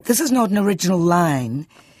This is not an original line,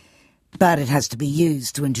 but it has to be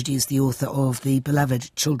used to introduce the author of the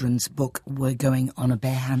beloved children's book, We're Going on a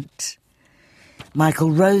Bear Hunt.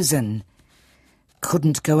 Michael Rosen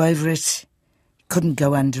couldn't go over it, couldn't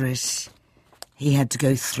go under it. He had to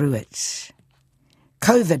go through it.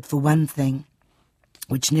 COVID, for one thing,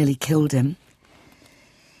 which nearly killed him.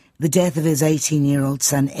 The death of his 18-year-old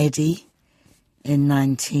son, Eddie, in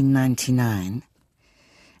 1999.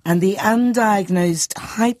 And the undiagnosed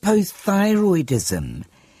hypothyroidism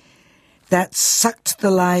that sucked the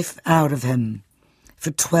life out of him for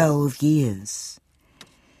 12 years.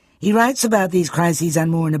 He writes about these crises and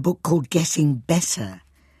more in a book called Getting Better,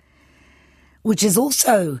 which is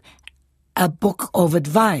also a book of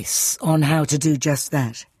advice on how to do just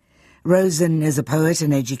that. Rosen is a poet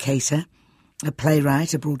and educator, a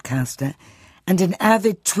playwright, a broadcaster, and an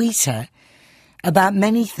avid tweeter about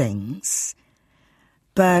many things,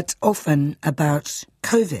 but often about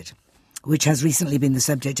COVID, which has recently been the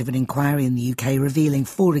subject of an inquiry in the UK revealing,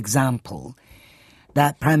 for example,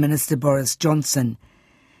 that Prime Minister Boris Johnson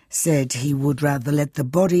said he would rather let the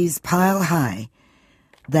bodies pile high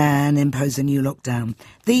than impose a new lockdown.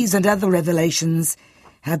 These and other revelations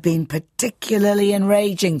have been particularly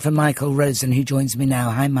enraging for Michael Rosen, who joins me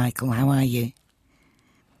now. Hi, Michael. How are you?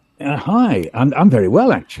 Hi. I'm very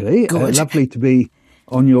well, actually. Lovely to be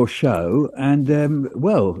on your show. And,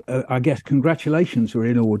 I guess congratulations are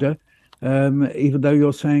in order, even though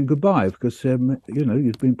you're saying goodbye, because,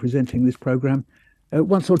 you've been presenting this programme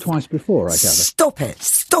once or twice before, I gather.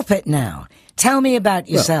 Stop it now. Tell me about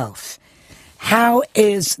yourself. How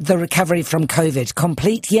is the recovery from COVID?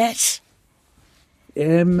 Complete yet?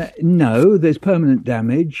 No, there's permanent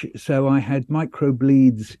damage. So I had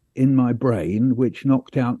microbleeds in my brain, which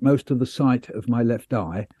knocked out most of the sight of my left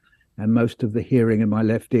eye and most of the hearing in my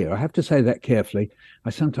left ear. I have to say that carefully. I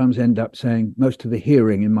sometimes end up saying most of the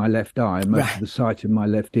hearing in my left eye and most of the sight in my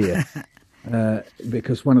left ear,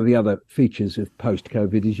 because one of the other features of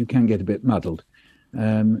post-COVID is you can get a bit muddled.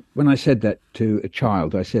 When I said that to a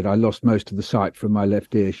child, I said I lost most of the sight from my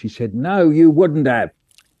left ear. She said, "No, you wouldn't have."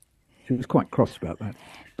 She was quite cross about that.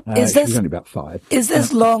 She was only about 5. Is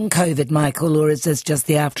this long COVID, Michael, or is this just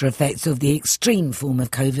the after effects of the extreme form of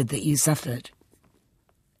COVID that you suffered?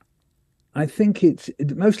 I think it's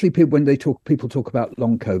mostly when people talk about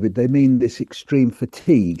long COVID, they mean this extreme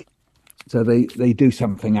fatigue. So they do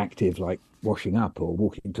something active like washing up or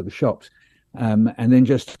walking to the shops, and then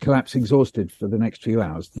just collapse exhausted for the next few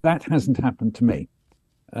hours. That hasn't happened to me.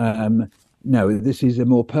 No, this is a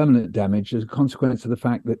more permanent damage as a consequence of the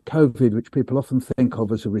fact that COVID, which people often think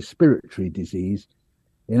of as a respiratory disease,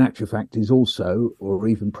 in actual fact is also, or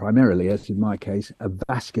even primarily, as in my case, a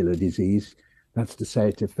vascular disease. That's to say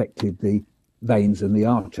it affected the veins and the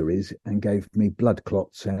arteries and gave me blood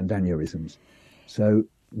clots and aneurysms. So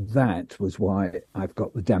that was why I've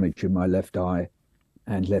got the damage in my left eye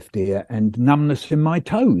and left ear and numbness in my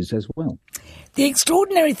toes as well. The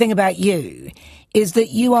extraordinary thing about you is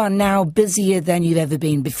that you are now busier than you've ever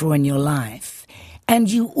been before in your life. And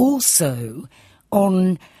you also,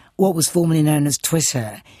 on what was formerly known as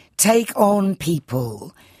Twitter, take on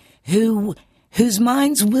people whose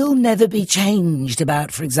minds will never be changed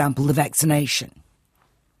about, for example, the vaccination.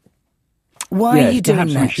 Why are you doing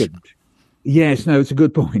that? I shouldn't. Yes, no, it's a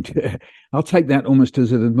good point. I'll take that almost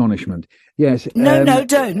as an admonishment. Yes. No,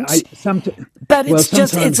 don't. But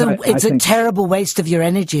it's a terrible waste of your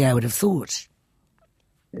energy, I would have thought.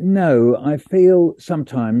 No, I feel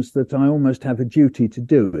sometimes that I almost have a duty to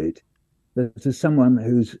do it. That as someone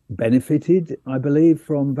who's benefited, I believe,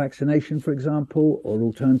 from vaccination, for example, or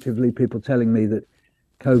alternatively, people telling me that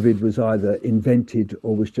COVID was either invented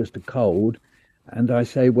or was just a cold. And I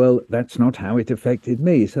say, well, that's not how it affected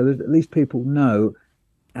me. So that at least people know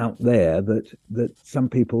out there that some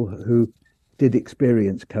people who did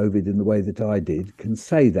experience COVID in the way that I did can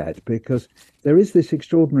say that, because there is this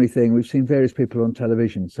extraordinary thing. We've seen various people on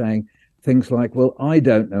television saying things like, well, I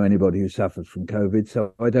don't know anybody who suffered from COVID,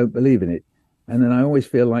 so I don't believe in it. And then I always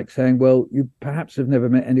feel like saying, well, you perhaps have never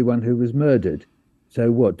met anyone who was murdered.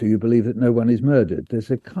 So what, do you believe that no one is murdered?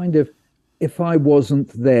 There's a kind of, if I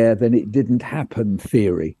wasn't there, then it didn't happen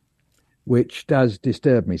theory, which does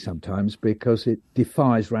disturb me sometimes because it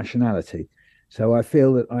defies rationality. So I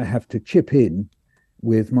feel that I have to chip in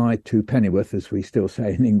with my 2 pennyworth, as we still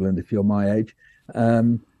say in England, if you're my age,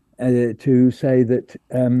 to say that,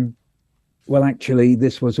 well, actually,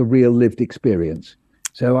 this was a real lived experience.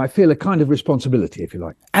 So I feel a kind of responsibility, if you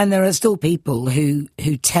like. And there are still people who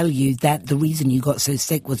tell you that the reason you got so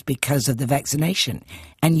sick was because of the vaccination.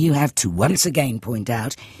 And you have to once again point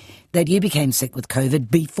out that you became sick with COVID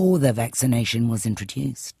before the vaccination was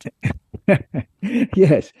introduced.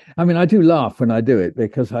 Yes. I mean, I do laugh when I do it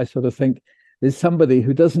because I sort of think there's somebody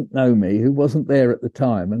who doesn't know me, who wasn't there at the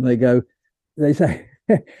time, and they say,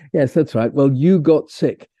 yes, that's right. Well, you got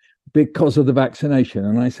sick because of the vaccination.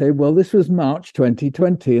 And I say, well, this was March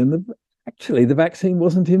 2020, and actually the vaccine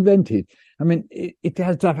wasn't invented. I mean, it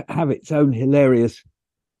has to have its own hilarious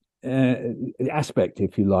aspect,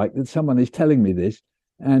 if you like, that someone is telling me this.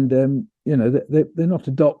 And, they're not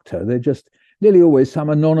a doctor. They're just nearly always some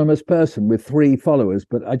anonymous person with 3 followers.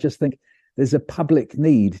 But I just think there's a public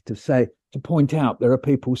need to point out there are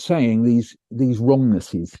people saying these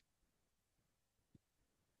wrongnesses.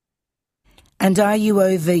 And are you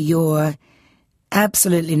over your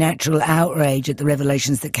absolutely natural outrage at the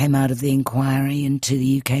revelations that came out of the inquiry into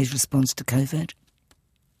the UK's response to COVID?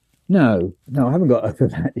 No, I haven't got over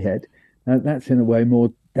that yet. That's in a way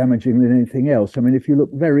more damaging than anything else. I mean, if you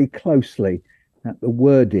look very closely at the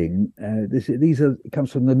wording, it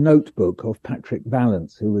comes from the notebook of Patrick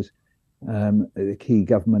Vallance, who was the key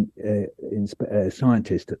government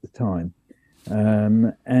scientist at the time.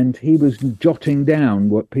 And he was jotting down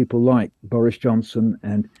what people like Boris Johnson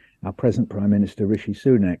and our present Prime Minister Rishi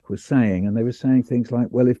Sunak was saying. And they were saying things like,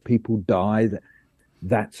 well, if people die,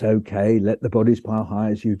 that's okay. Let the bodies pile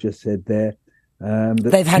high, as you just said there.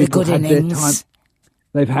 They've had a good innings.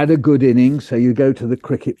 They've had a good innings. So you go to the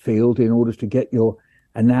cricket field in order to get your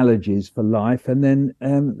analogies for life. And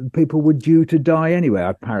then people were due to die anyway.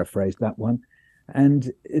 I paraphrased that one.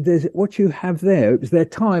 And what you have there, it was their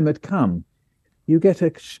time had come. You get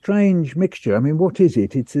a strange mixture. I mean, what is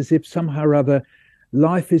it? It's as if somehow or other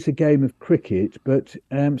life is a game of cricket, but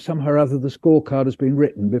somehow or other the scorecard has been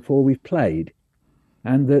written before we've played.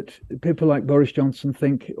 And that people like Boris Johnson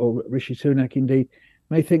think, or Rishi Sunak indeed,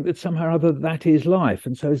 may think that somehow or other that is life.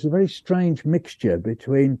 And so it's a very strange mixture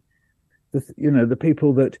between the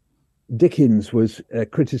people that Dickens was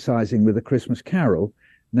criticising with A Christmas Carol,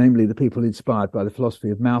 namely the people inspired by the philosophy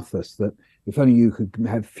of Malthus, that if only you could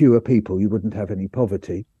have fewer people, you wouldn't have any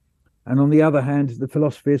poverty. And on the other hand, the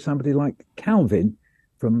philosophy of somebody like Calvin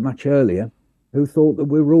from much earlier, who thought that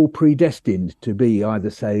we were all predestined to be either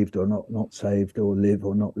saved or not saved, or live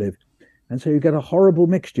or not live. And so you get a horrible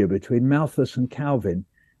mixture between Malthus and Calvin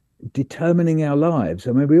determining our lives.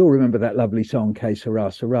 I mean, we all remember that lovely song, Que Sera,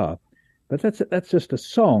 Sera. But that's just a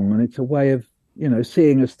song, and it's a way of,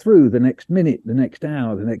 seeing us through the next minute, the next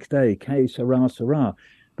hour, the next day, Que Sera, Sera.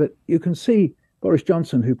 But you can see Boris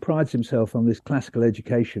Johnson, who prides himself on this classical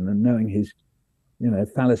education and knowing his,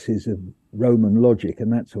 fallacies of Roman logic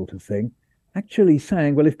and that sort of thing, actually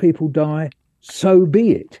saying, well, if people die, so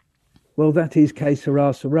be it. Well, that is Que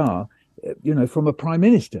Sera, Sera, from a prime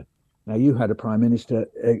minister. Now, you had a prime minister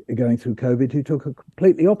going through COVID who took a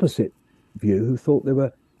completely opposite view, who thought there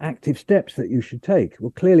were active steps that you should take.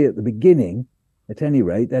 Well, clearly at the beginning, at any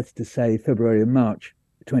rate, that's to say February and March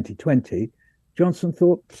 2020, Johnson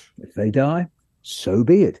thought, if they die, so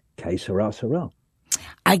be it. Que sera, sera.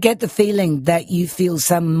 I get the feeling that you feel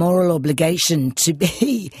some moral obligation to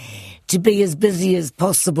be as busy as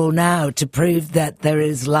possible now to prove that there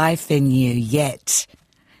is life in you yet.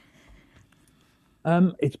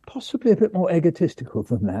 It's possibly a bit more egotistical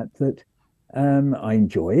than that I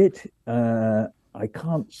enjoy it. I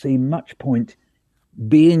can't see much point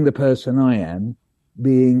being the person I am,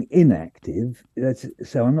 being inactive.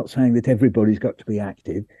 So I'm not saying that everybody's got to be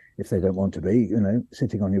active if they don't want to be,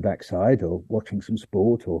 sitting on your backside or watching some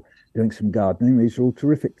sport or doing some gardening. These are all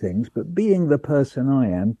terrific things. But being the person I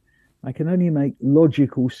am, I can only make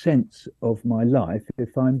logical sense of my life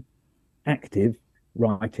if I'm active,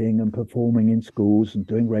 writing and performing in schools and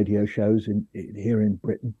doing radio shows here in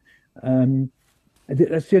Britain.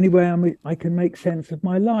 That's the only way I can make sense of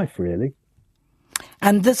my life, really.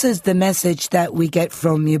 And this is the message that we get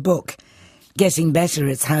from your book. Getting Better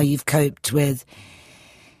is how you've coped with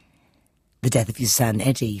the death of your son,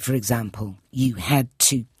 Eddie, for example. You had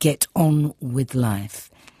to get on with life.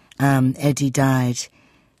 Eddie died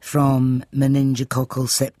from meningococcal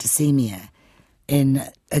septicemia in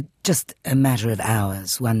just a matter of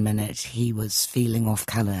hours. 1 minute he was feeling off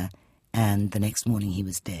colour and the next morning he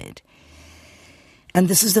was dead. And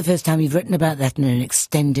this is the first time you've written about that in an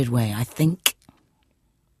extended way, I think.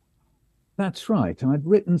 That's right. I'd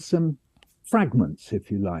written some fragments, if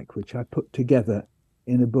you like, which I put together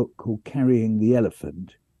in a book called Carrying the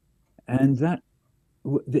Elephant. And that,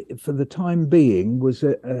 for the time being, was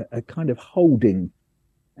a kind of holding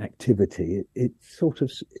activity. It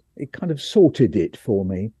kind of sorted it for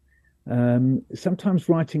me. Sometimes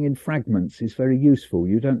writing in fragments is very useful.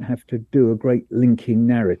 You don't have to do a great linking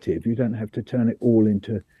narrative. You don't have to turn it all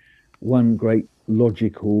into one great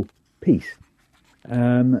logical piece.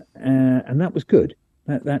 And that was good.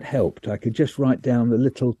 That helped. I could just write down the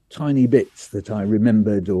little tiny bits that I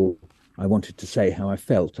remembered, or I wanted to say how I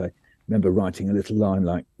felt. I remember writing a little line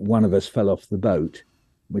like, one of us fell off the boat.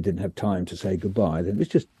 We didn't have time to say goodbye. Then it was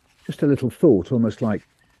just a little thought, almost like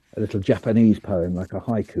a little Japanese poem, like a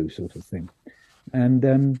haiku sort of thing. And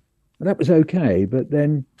that was okay. But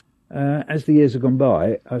then as the years have gone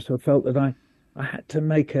by, I sort of felt that I had to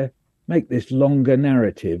make this longer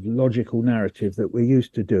narrative, logical narrative that we're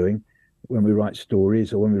used to doing when we write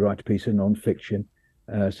stories or when we write a piece of non-fiction,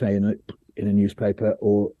 say in a newspaper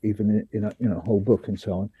or even in a whole book and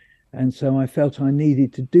so on. And so I felt I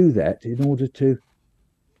needed to do that in order to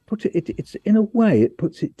put it's in a way, it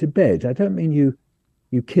puts it to bed. I don't mean you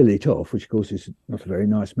kill it off, which of course is not a very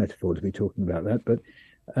nice metaphor to be talking about that, but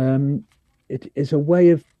it is a way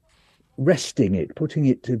of resting it, putting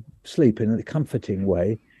it to sleep in a comforting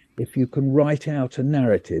way. If you can write out a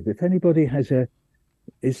narrative, if anybody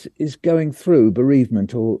is going through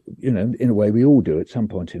bereavement, or in a way we all do at some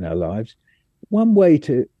point in our lives, one way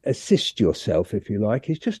to assist yourself, if you like,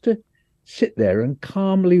 is just to sit there and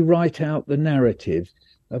calmly write out the narrative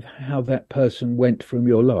of how that person went from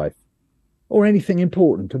your life, or anything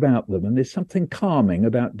important about them. And there's something calming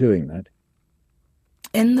about doing that.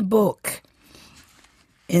 In the book,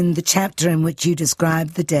 in the chapter in which you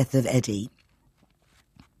describe the death of Eddie,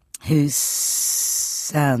 who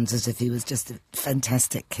sounds as if he was just a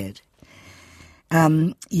fantastic kid,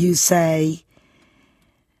 you say,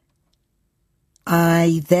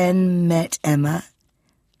 I then met Emma,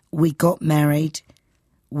 we got married,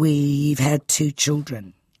 we've had 2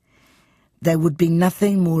 children. There would be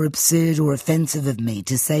nothing more absurd or offensive of me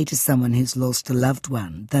to say to someone who's lost a loved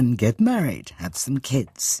one than get married, have some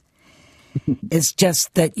kids. It's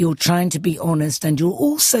just that you're trying to be honest, and you're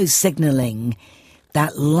also signalling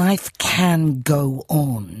that life can go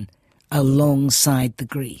on alongside the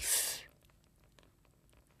grief.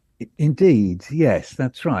 Indeed, yes,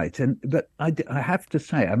 that's right. But I have to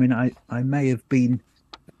say, I mean, I may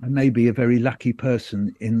be a very lucky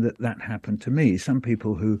person in that happened to me. Some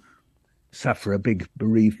people who suffer a big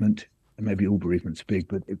bereavement, and maybe all bereavements are big,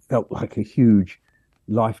 but it felt like a huge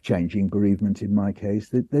life-changing bereavement in my case,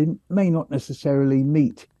 that they may not necessarily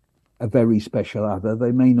meet a very special other.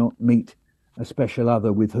 They may not meet a special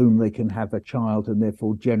other with whom they can have a child and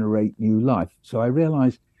therefore generate new life. So I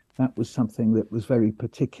realized that was something that was very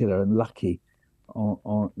particular and lucky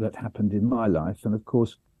that happened in my life. And of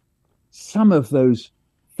course, some of those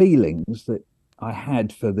feelings that I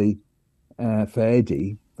had for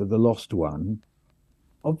Eddie, for the lost one,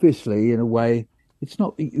 obviously, in a way, it's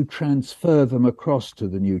not that you transfer them across to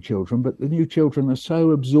the new children, but the new children are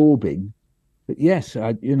so absorbing that, yes,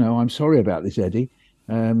 I'm sorry about this, Eddie,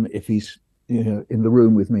 if he's in the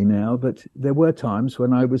room with me now, but there were times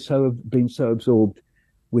when I was been so absorbed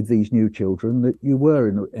with these new children that you were,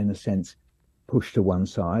 in a sense, pushed to one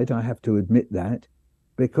side. I have to admit that,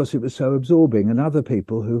 because it was so absorbing. And other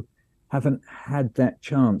people who haven't had that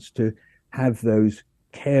chance to have those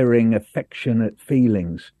caring, affectionate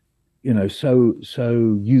feelings, so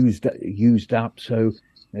used up, so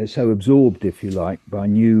absorbed, if you like, by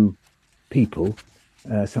new people.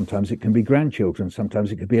 Sometimes it can be grandchildren,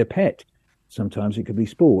 sometimes it could be a pet, sometimes it could be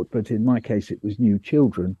sport, but in my case it was new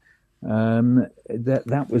children.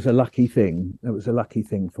 That was a lucky thing. That was a lucky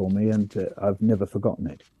thing for me, and I've never forgotten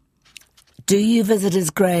it. Do you visit his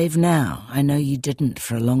grave now? I know you didn't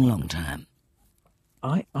for a long, long time.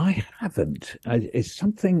 I haven't. It's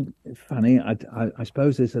something funny. I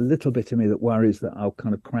suppose there's a little bit of me that worries that I'll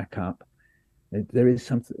kind of crack up. There is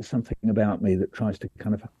something about me that tries to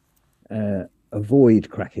kind of avoid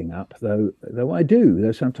cracking up, though I do.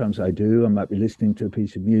 Though sometimes I do. I might be listening to a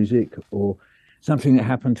piece of music, or something that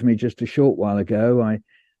happened to me just a short while ago.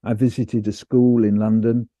 I visited a school in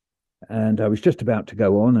London, and I was just about to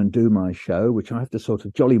go on and do my show, which I have to sort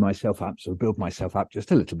of jolly myself up, sort of build myself up just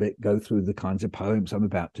a little bit, go through the kinds of poems I'm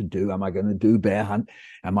about to do. Am I going to do Bear Hunt?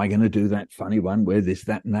 Am I going to do that funny one where this,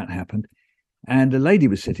 that, and that happened? And a lady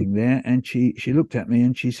was sitting there, and she looked at me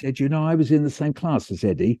and she said, I was in the same class as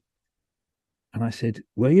Eddie. And I said,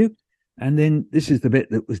 were you? And then this is the bit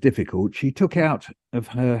that was difficult. She took out of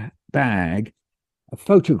her bag a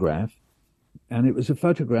photograph, and it was a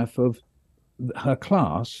photograph of her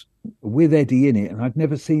class with Eddie in it, and I'd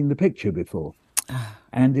never seen the picture before.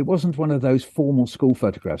 And it wasn't one of those formal school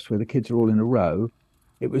photographs where the kids are all in a row.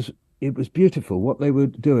 It was beautiful. What they were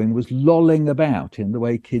doing was lolling about in the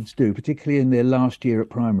way kids do, particularly in their last year at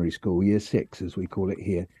primary school, year 6, as we call it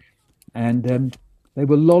here. And they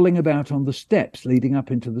were lolling about on the steps leading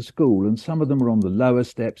up into the school, and some of them were on the lower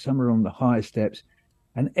steps, some were on the higher steps.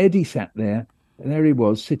 And Eddie sat there And there he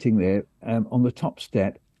was sitting there on the top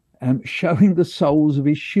step, showing the soles of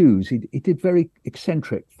his shoes. He did very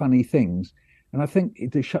eccentric, funny things. And I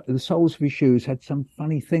think the soles of his shoes had some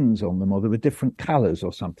funny things on them, or they were different colours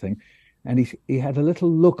or something. And he had a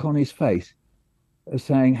little look on his face of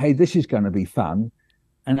saying, hey, this is going to be fun.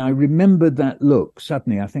 And I remembered that look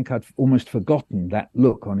suddenly. I think I'd almost forgotten that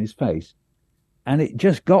look on his face. And it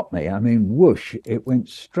just got me. I mean, whoosh, it went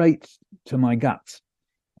straight to my guts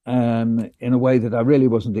in a way that I really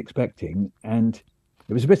wasn't expecting. And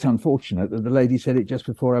it was a bit unfortunate that the lady said it just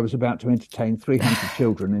before I was about to entertain 300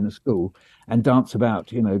 children in a school and dance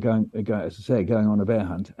about, going, as I say, going on a bear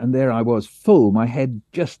hunt. And there I was, full, my head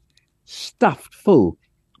just stuffed full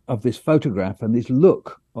of this photograph and this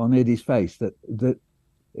look on Eddie's face that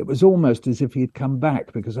it was almost as if he'd come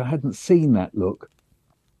back, because I hadn't seen that look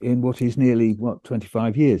in what is nearly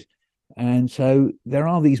 25 years. And so there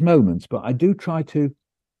are these moments, but I do try to,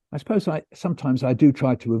 sometimes I do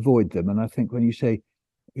try to avoid them. And I think when you say,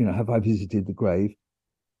 have I visited the grave?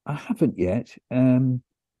 I haven't yet,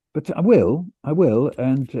 but I will.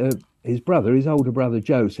 And his older brother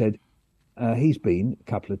Joe, said he's been a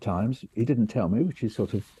couple of times. He didn't tell me, which is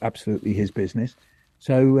sort of absolutely his business.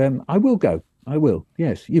 So I will go. I will.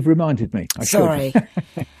 Yes, you've reminded me. Sorry.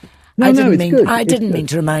 I didn't mean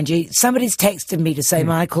to remind you. Somebody's texted me to say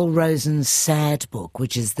Michael Rosen's Sad Book,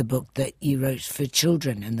 which is the book that you wrote for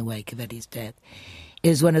children in the wake of Eddie's death,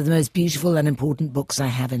 is one of the most beautiful and important books I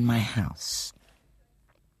have in my house.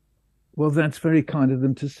 Well, that's very kind of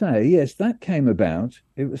them to say. Yes, that came about.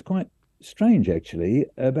 It was quite strange, actually.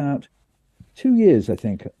 About 2 years, I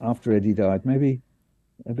think, after Eddie died, maybe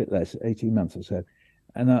a bit less, 18 months or so.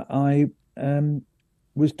 And I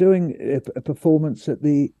was doing a performance at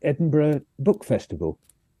the Edinburgh Book Festival.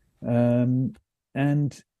 And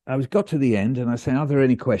I got to the end and I say, are there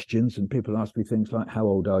any questions? And people ask me things like, how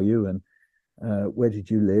old are you? And where did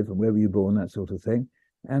you live? And where were you born? That sort of thing.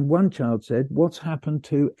 And one child said, what's happened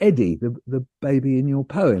to Eddie, the baby in your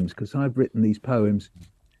poems? Because I've written these poems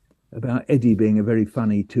about Eddie being a very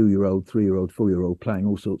funny 2-year-old, 3-year-old, 4-year-old, playing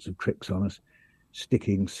all sorts of tricks on us,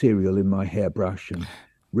 sticking cereal in my hairbrush and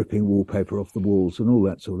ripping wallpaper off the walls and all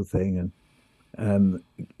that sort of thing, and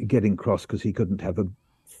getting cross because he couldn't have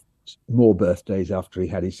more birthdays after he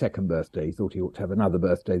had his second birthday. He thought he ought to have another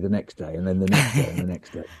birthday the next day, and then the next day, and the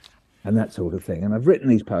next day, and that sort of thing. And I've written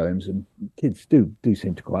these poems, and kids do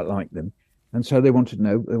seem to quite like them. And so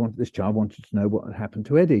this child wanted to know what had happened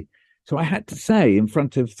to Eddie. So I had to say in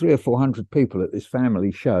front of 300 or 400 people at this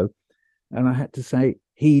family show, and I had to say,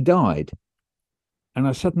 he died. And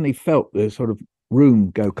I suddenly felt the sort of room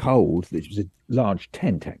go cold, which was a large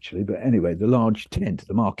tent actually, but anyway, the large tent,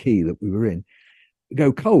 the marquee that we were in,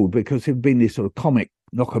 go cold because it had been this sort of comic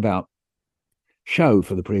knockabout show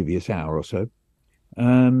for the previous hour or so.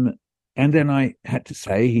 And then I had to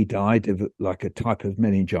say he died of like a type of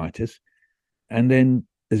meningitis. And then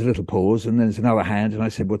there's a little pause, and then there's another hand, and I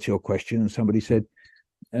said, what's your question? And somebody said,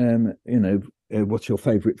 what's your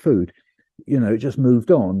favorite food? It just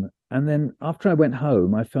moved on. And then after I went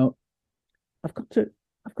home, I felt, I've got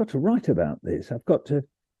to write about this. I've got to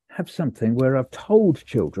have something where I've told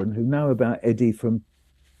children who know about Eddie from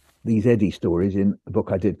these Eddie stories in a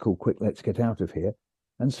book I did called Quick, Let's Get Out of Here.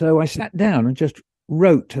 And so I sat down and just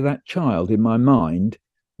wrote to that child in my mind,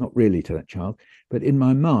 not really to that child, but in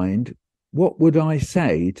my mind, what would I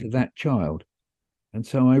say to that child? And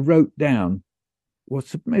so I wrote down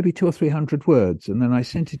maybe 200 or 300 words. And then I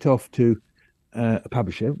sent it off to a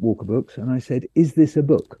publisher, Walker Books, and I said, is this a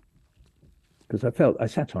book? Because I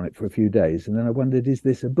sat on it for a few days, and then I wondered, is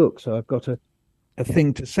this a book? So I've got a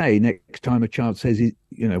thing to say next time a child says,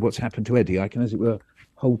 what's happened to Eddie? I can, as it were,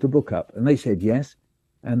 hold the book up. And they said yes.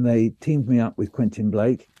 And they teamed me up with Quentin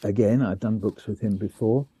Blake. Again, I've done books with him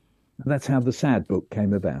before. And that's how the Sad Book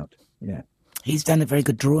came about. Yeah. He's done a very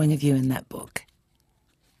good drawing of you in that book.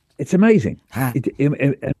 It's amazing. Huh.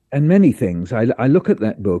 And many things. I look at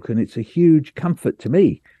that book and it's a huge comfort to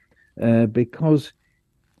me because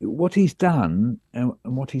what he's done and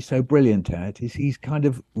what he's so brilliant at is he's kind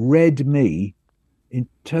of read me,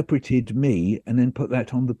 interpreted me, and then put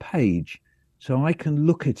that on the page. So I can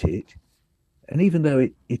look at it. And even though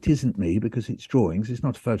it isn't me, because it's drawings, it's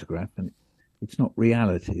not a photograph and it's not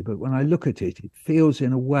reality, but when I look at it, it feels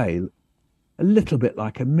in a way a little bit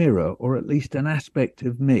like a mirror, or at least an aspect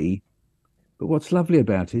of me. But what's lovely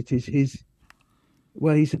about it is he's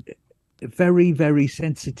a very, very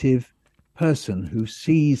sensitive person who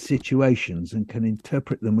sees situations and can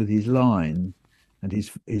interpret them with his line and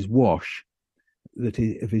his wash of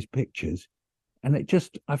his pictures. And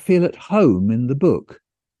I feel at home in the book.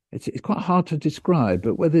 It's quite hard to describe,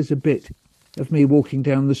 but where there's a bit of me walking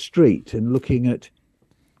down the street and looking at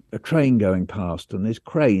a train going past, and there's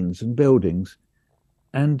cranes and buildings.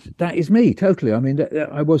 And that is me, totally. I mean,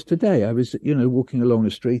 I was today. I was, walking along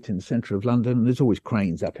a street in the centre of London, and there's always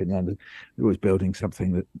cranes up in London. They're always building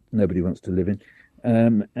something that nobody wants to live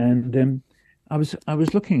in. I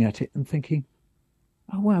was looking at it and thinking,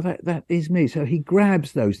 oh, wow, that is me. So he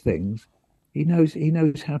grabs those things. He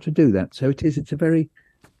knows how to do that. So it's a very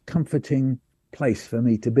comforting place for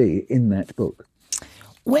me to be in that book.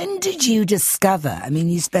 When did you discover, I mean,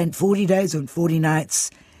 you spent 40 days and 40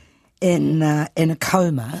 nights in a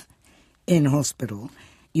coma in hospital.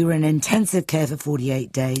 You were in intensive care for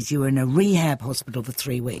 48 days. You were in a rehab hospital for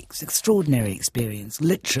 3 weeks. Extraordinary experience.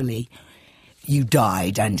 Literally, you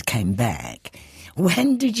died and came back.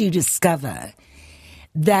 When did you discover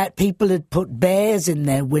that people had put bears in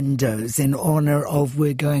their windows in honour of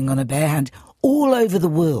We're Going on a Bear Hunt all over the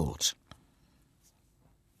world?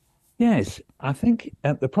 Yes, I think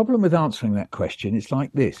the problem with answering that question is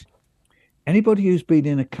like this. Anybody who's been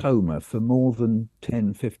in a coma for more than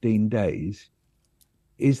 10, 15 days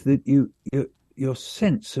is that your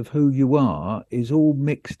sense of who you are is all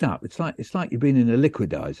mixed up. It's like you've been in a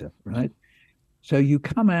liquidizer, right? So you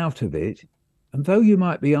come out of it, and though you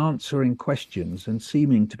might be answering questions and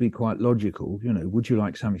seeming to be quite logical, would you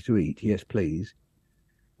like something to eat? Yes, please.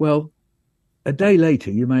 Well, a day later,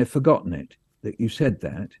 you may have forgotten it, that you said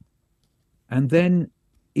that. And then,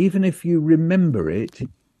 even if you remember it,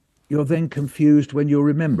 you're then confused when you're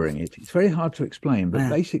remembering it. It's very hard to explain, but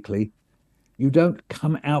basically, you don't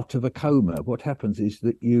come out of a coma. What happens is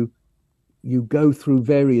that you go through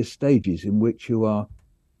various stages in which you are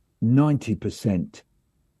 90%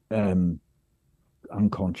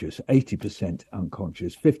 unconscious, 80%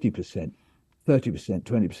 unconscious, 50%, 30%,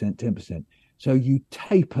 20%, 10%. So you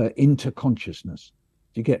taper into consciousness.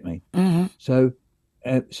 Do you get me? Mm-hmm. So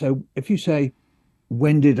if you say,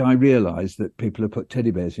 when did I realize that people have put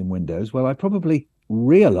teddy bears in windows? Well, I probably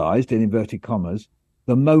realized, in inverted commas,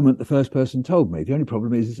 the moment the first person told me. The only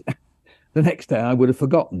problem is the next day I would have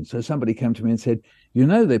forgotten. So somebody came to me and said,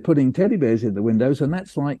 they're putting teddy bears in the windows, and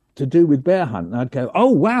that's like to do with bear hunt. And I'd go, oh,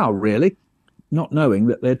 wow, really? Not knowing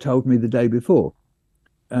that they'd told me the day before.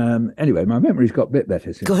 Anyway, my memory's got a bit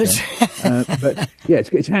better since then. But yeah,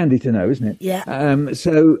 it's handy to know, isn't it? Yeah.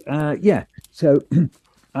 So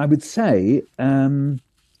I would say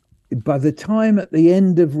by the time at the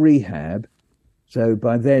end of rehab, so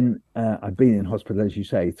by then I'd been in hospital, as you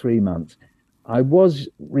say, 3 months, I was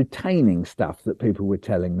retaining stuff that people were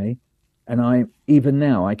telling me. And even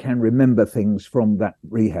now, I can remember things from that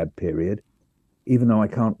rehab period, even though I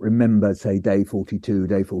can't remember, say, day 42,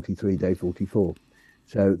 day 43, day 44.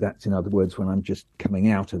 So that's, in other words, when I'm just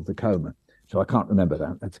coming out of the coma. So I can't remember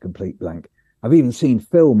that. That's a complete blank. I've even seen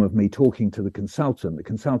film of me talking to the consultant. The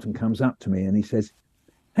consultant comes up to me and he says,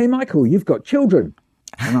 "Hey, Michael, you've got children."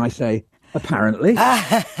 And I say, "Apparently."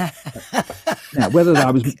 Now, whether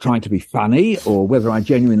I was trying to be funny or whether I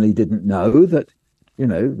genuinely didn't know that,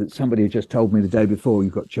 that somebody had just told me the day before,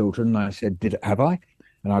 "You've got children." And I said, "Have I?"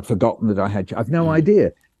 And I'd forgotten that I had. I've no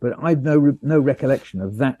idea. But I've no recollection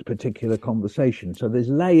of that particular conversation. So there's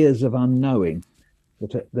layers of unknowing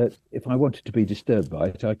that if I wanted to be disturbed by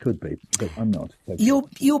it, I could be, but I'm not.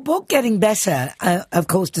 Your book, Getting Better, of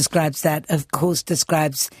course, describes that. Of course,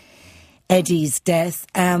 describes Eddie's death,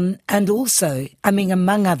 and also, I mean,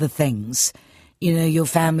 among other things, your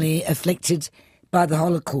family afflicted by the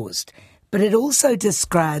Holocaust. But it also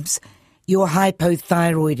describes your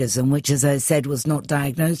hypothyroidism, which, as I said, was not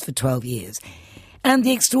diagnosed for 12 years. And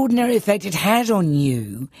the extraordinary effect it had on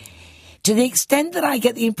you, to the extent that I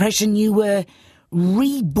get the impression you were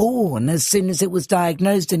reborn as soon as it was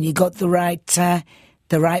diagnosed and you got the right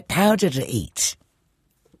powder to eat.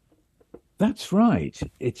 That's right.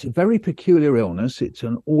 It's a very peculiar illness. It's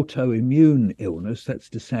an autoimmune illness. That's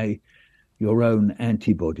to say, your own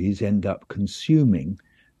antibodies end up consuming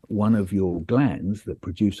one of your glands that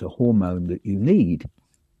produce a hormone that you need.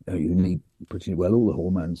 You need pretty well all the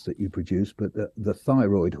hormones that you produce, but the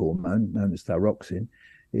thyroid hormone, known as thyroxine,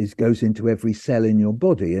 goes into every cell in your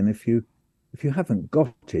body. And if you haven't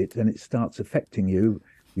got it and it starts affecting you,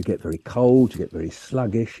 you get very cold, you get very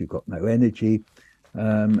sluggish, you've got no energy,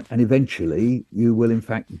 and eventually you will in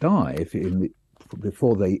fact die.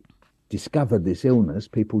 Before they discovered this illness,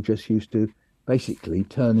 people just used to basically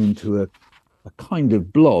turn into a kind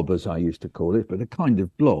of blob, as I used to call it, but a kind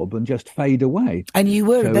of blob, and just fade away. And you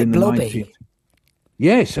were a bit blobby.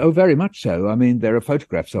 Yes, oh, very much so. I mean, there are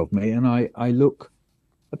photographs of me, and I look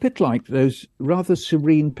a bit like those rather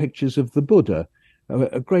serene pictures of the Buddha,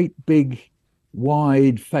 a great big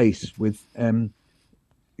wide face with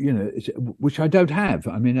which I don't have.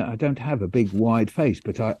 I mean, I don't have a big wide face,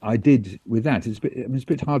 but I did with that. It's a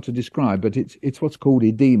bit hard to describe, but it's what's called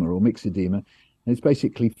edema or mixed edema. And it's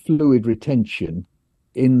basically fluid retention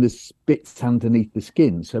in the bits underneath the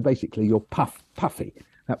skin. So basically you're puffy.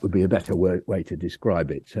 That would be a better way to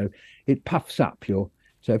describe it. So it puffs up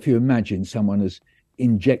so if you imagine someone has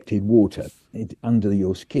injected water under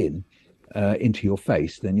your skin into your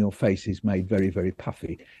face, then your face is made very, very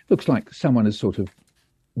puffy. Looks like someone has sort of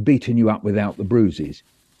beaten you up without the bruises.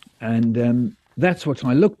 And that's what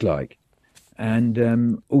I looked like.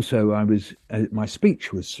 And also my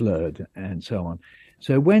speech was slurred and so on.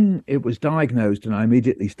 So when it was diagnosed and I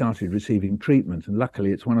immediately started receiving treatment, and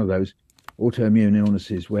luckily it's one of those autoimmune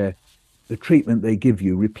illnesses where the treatment they give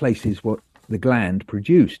you replaces what the gland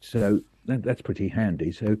produced. So that's pretty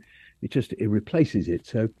handy. So it replaces it.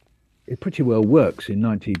 So it pretty well works in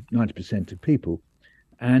 90% of people.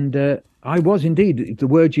 And I was indeed, the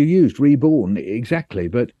word you used, reborn, exactly.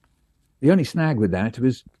 But the only snag with that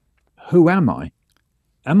was, who am I?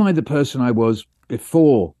 Am I the person I was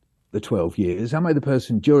before the 12 years? Am I the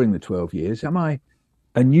person during the 12 years? Am I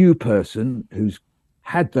a new person who's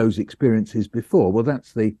had those experiences before? Well,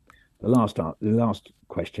 that's the last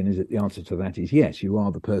question. Is it the answer to that is yes, you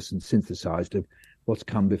are the person synthesized of what's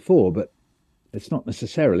come before, but it's not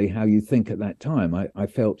necessarily how you think at that time. I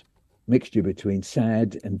felt mixture between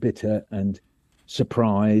sad and bitter and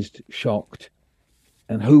surprised, shocked.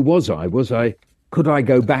 And who was I? Could I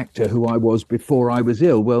go back to who I was before I was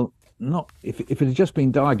ill? Well, not if it had just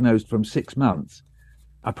been diagnosed from 6 months,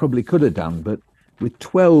 I probably could have done. But with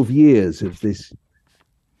 12 years of this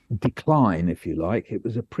decline, if you like, it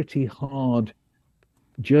was a pretty hard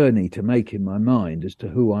journey to make in my mind as to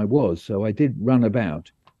who I was. So I did run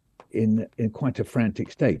about in quite a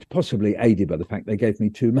frantic state, possibly aided by the fact they gave me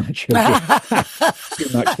too much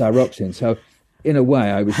thyroxine. So in a way,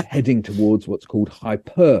 I was heading towards what's called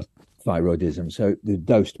hyperthyroidism. So the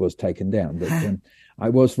dose was taken down, but I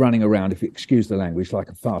was running around, if you excuse the language, like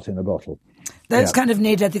a fart in a bottle. Those kind of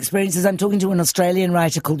near-death experiences. I'm talking to an Australian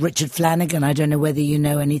writer called Richard Flanagan. I don't know whether you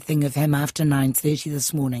know anything of him, after 9:30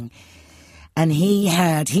 this morning. And he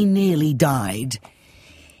nearly died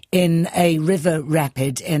in a river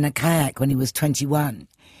rapid in a kayak when he was 21.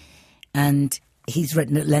 And he's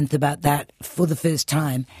written at length about that for the first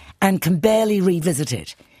time and can barely revisit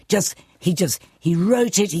it. He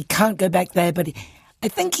wrote it, he can't go back there, but I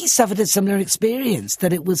think he suffered a similar experience,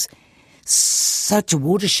 that it was such a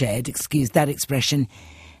watershed, excuse that expression,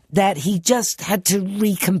 that he just had to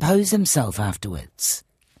recompose himself afterwards.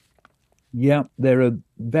 Yeah, there are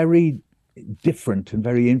very different and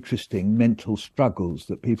very interesting mental struggles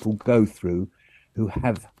that people go through who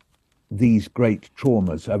have these great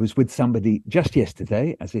traumas. I was with somebody just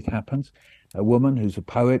yesterday, as it happens, a woman who's a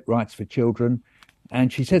poet, writes for children,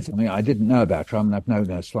 and she said something I didn't know about her. I mean, I've known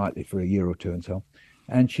her slightly for a year or two and so on.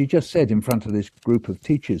 And she just said in front of this group of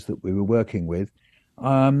teachers that we were working with,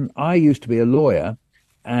 I used to be a lawyer,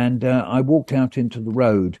 and I walked out into the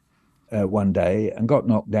road one day and got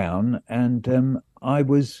knocked down, and I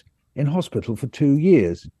was in hospital for 2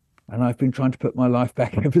 years, and I've been trying to put my life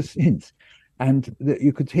back ever since. And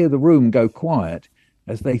you could hear the room go quiet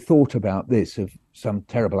as they thought about this, of some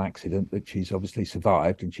terrible accident that she's obviously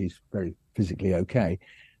survived, and she's very physically okay,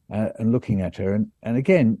 and looking at her. And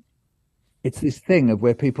again, it's this thing of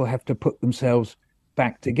where people have to put themselves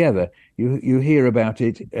back together. You hear about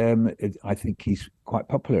it. I think he's quite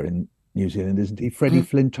popular in New Zealand, isn't he? Freddie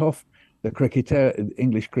Flintoff, the cricketer,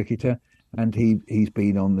 English cricketer. And he's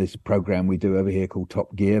been on this program we do over here called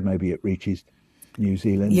Top Gear. Maybe it reaches New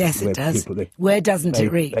Zealand. Yes, it does. Where doesn't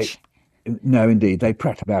it reach? No, indeed. They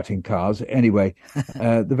prat about in cars. Anyway,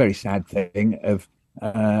 the very sad thing of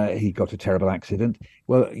he got a terrible accident.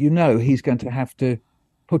 Well, he's going to have to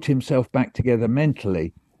put himself back together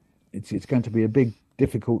mentally. It's going to be a big,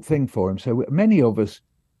 difficult thing for him. So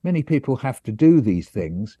many people have to do these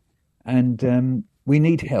things, and we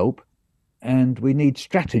need help. And we need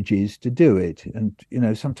strategies to do it. And,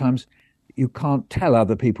 sometimes you can't tell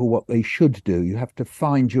other people what they should do. You have to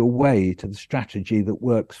find your way to the strategy that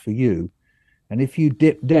works for you. And if you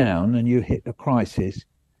dip down and you hit a crisis,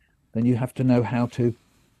 then you have to know how to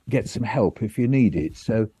get some help if you need it.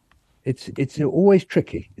 So it's always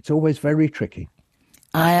tricky. It's always very tricky.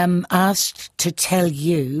 I am asked to tell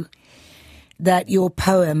you that your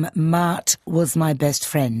poem, Mart Was My Best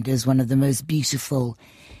Friend, is one of the most beautiful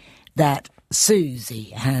that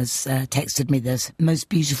Susie has texted me, this most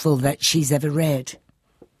beautiful that she's ever read.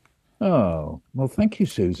 Oh, well, thank you,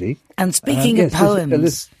 Susie. And speaking of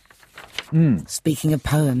poems, speaking of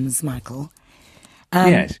poems, Michael,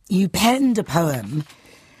 yes, you penned a poem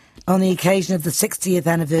on the occasion of the 60th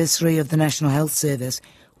anniversary of the National Health Service,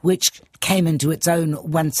 which came into its own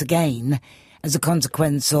once again as a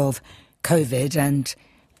consequence of COVID and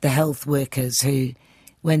the health workers who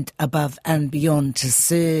went above and beyond to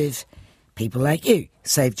serve people like you,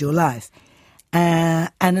 saved your life,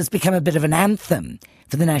 and has become a bit of an anthem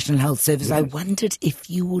for the National Health Service. Yes. I wondered if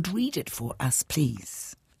you would read it for us,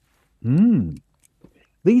 please.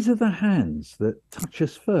 These are the hands that touch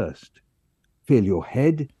us first. Feel your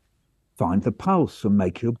head, find the pulse and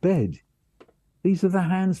make your bed. These are the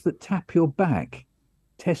hands that tap your back,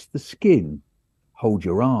 test the skin, hold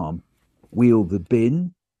your arm, wheel the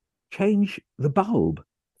bin, change the bulb,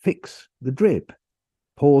 fix the drip,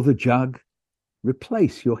 pour the jug,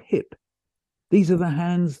 replace your hip. These are the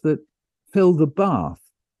hands that fill the bath,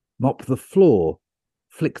 mop the floor,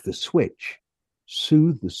 flick the switch,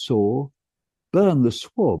 soothe the sore, burn the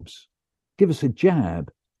swabs, give us a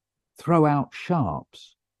jab, throw out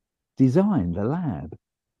sharps, design the lab.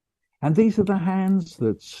 And these are the hands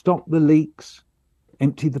that stop the leaks,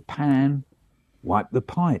 empty the pan, wipe the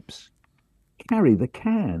pipes, carry the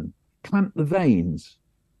can, clamp the veins,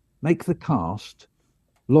 make the cast,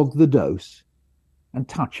 log the dose, and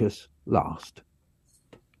touch us last.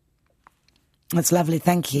 That's lovely,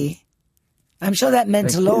 thank you. I'm sure that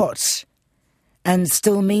meant a lot and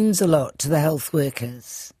still means a lot to the health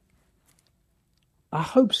workers. I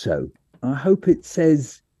hope so. I hope it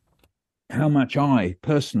says how much I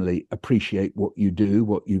personally appreciate what you do,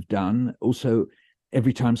 what you've done. Also,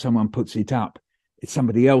 every time someone puts it up, it's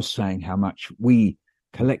somebody else saying how much we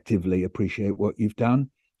collectively appreciate what you've done.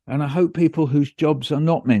 And I hope people whose jobs are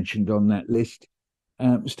not mentioned on that list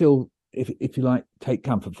still, if you like, take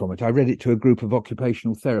comfort from it. I read it to a group of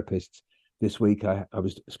occupational therapists this week. I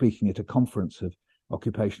was speaking at a conference of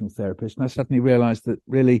occupational therapists, and I suddenly realized that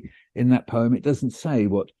really in that poem, it doesn't say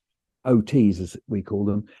what OTs, as we call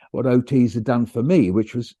them, what OTs had done for me,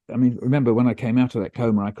 which was, I mean, remember when I came out of that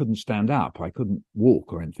coma, I couldn't stand up, I couldn't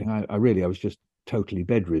walk or anything. I was just totally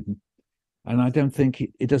bedridden. And I don't think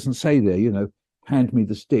it doesn't say there, you know, hand me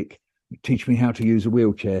the stick, teach me how to use a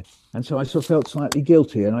wheelchair. And so I sort of felt slightly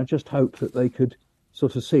guilty, and I just hoped that they could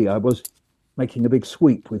sort of see I was making a big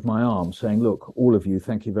sweep with my arm saying, look, all of you,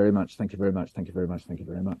 thank you very much, thank you very much, thank you very much, thank you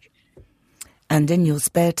very much. And in your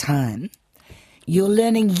spare time, you're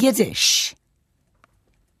learning Yiddish.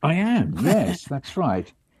 I am, yes, that's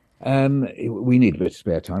right. We need a bit of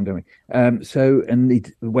spare time, don't we? And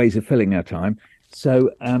need ways of filling our time. So,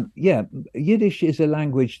 Yiddish is a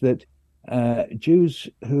language that Jews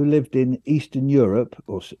who lived in Eastern Europe,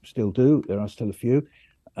 or still do, there are still a few,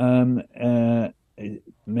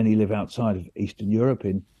 many live outside of Eastern Europe,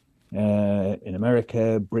 in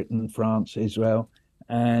America, Britain, France, Israel,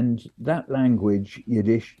 and that language,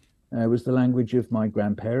 Yiddish, was the language of my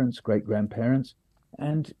grandparents, great-grandparents,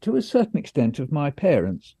 and to a certain extent of my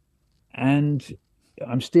parents. And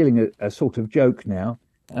I'm stealing a sort of joke now.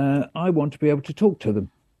 I want to be able to talk to them.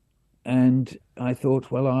 And I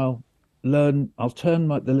thought, well, I'll turn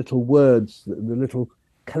the little words, the little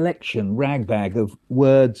collection, ragbag of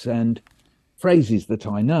words and phrases that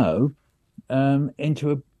I know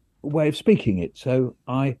into a way of speaking it. So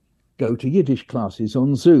I go to Yiddish classes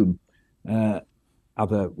on Zoom.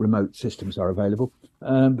 Other remote systems are available,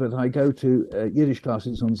 but I go to Yiddish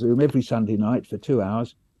classes on Zoom every Sunday night for 2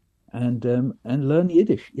 hours and learn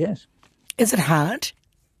Yiddish, yes. Is it hard?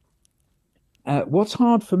 What's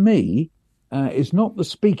hard for me is not the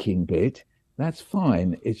speaking bit. That's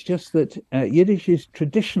fine. It's just that Yiddish is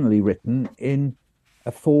traditionally written in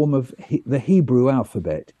a form of the Hebrew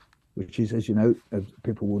alphabet, which is, as you know, as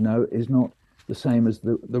people will know, is not the same as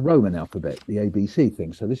the Roman alphabet, the ABC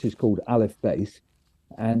thing. So this is called Aleph Base.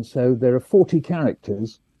 And so there are 40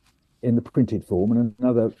 characters in the printed form and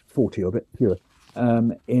another 40 or a bit fewer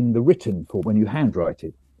in the written form when you handwrite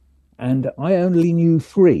it. And I only knew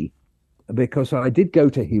 3 because I did go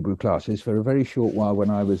to Hebrew classes for a very short while when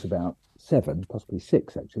I was about 7, possibly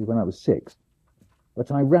 6 actually, when I was 6.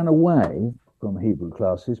 But I ran away from Hebrew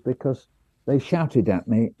classes because they shouted at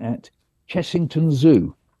me at Chessington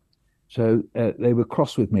Zoo. So they were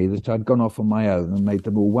cross with me that I'd gone off on my own and made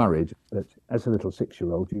them all worried. But as a little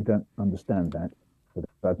 6-year-old, you don't understand that. But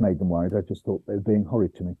I'd made them worried. I just thought they were being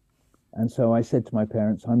horrid to me. And so I said to my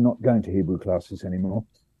parents, I'm not going to Hebrew classes anymore.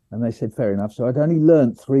 And they said, fair enough. So I'd only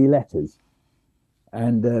learnt 3 letters.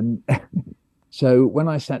 And so when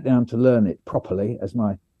I sat down to learn it properly, as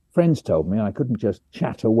my friends told me, I couldn't just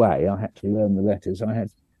chat away. I had to learn the letters. I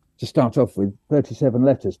had to start off with 37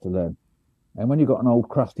 letters to learn. And when you've got an old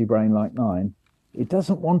crusty brain like mine, it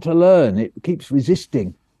doesn't want to learn. It keeps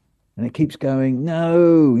resisting. And it keeps going,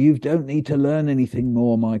 no, you don't need to learn anything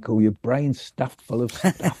more, Michael. Your brain's stuffed full of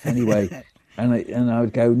stuff anyway. And I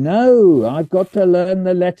would go, no, I've got to learn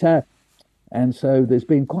the letter. And so there's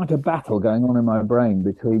been quite a battle going on in my brain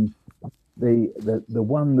between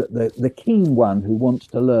the keen one who wants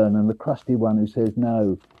to learn and the crusty one who says,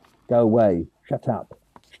 no, go away, shut up.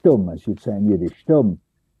 Stumm, as you'd say in Yiddish, stumm.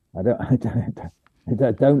 I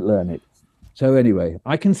don't learn it. So anyway,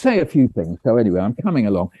 I can say a few things. So anyway, I'm coming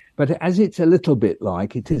along. But as it's a little bit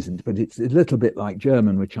like, it isn't, but it's a little bit like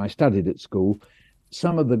German, which I studied at school,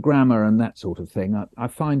 some of the grammar and that sort of thing, I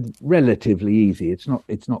find relatively easy. It's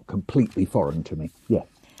not completely foreign to me. Yeah.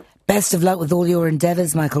 Best of luck with all your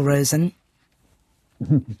endeavours, Michael Rosen.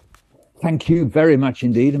 Thank you very much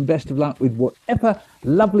indeed, and best of luck with whatever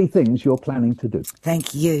lovely things you're planning to do.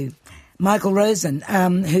 Thank you. Michael Rosen,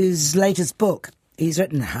 whose latest book, he's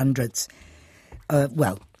written hundreds,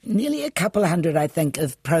 nearly a couple of hundred, I think,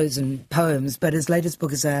 of prose and poems, but his latest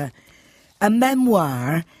book is a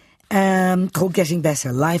memoir called Getting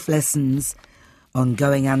Better, Life Lessons on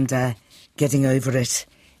Going Under, Getting Over It,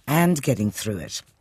 and Getting Through It.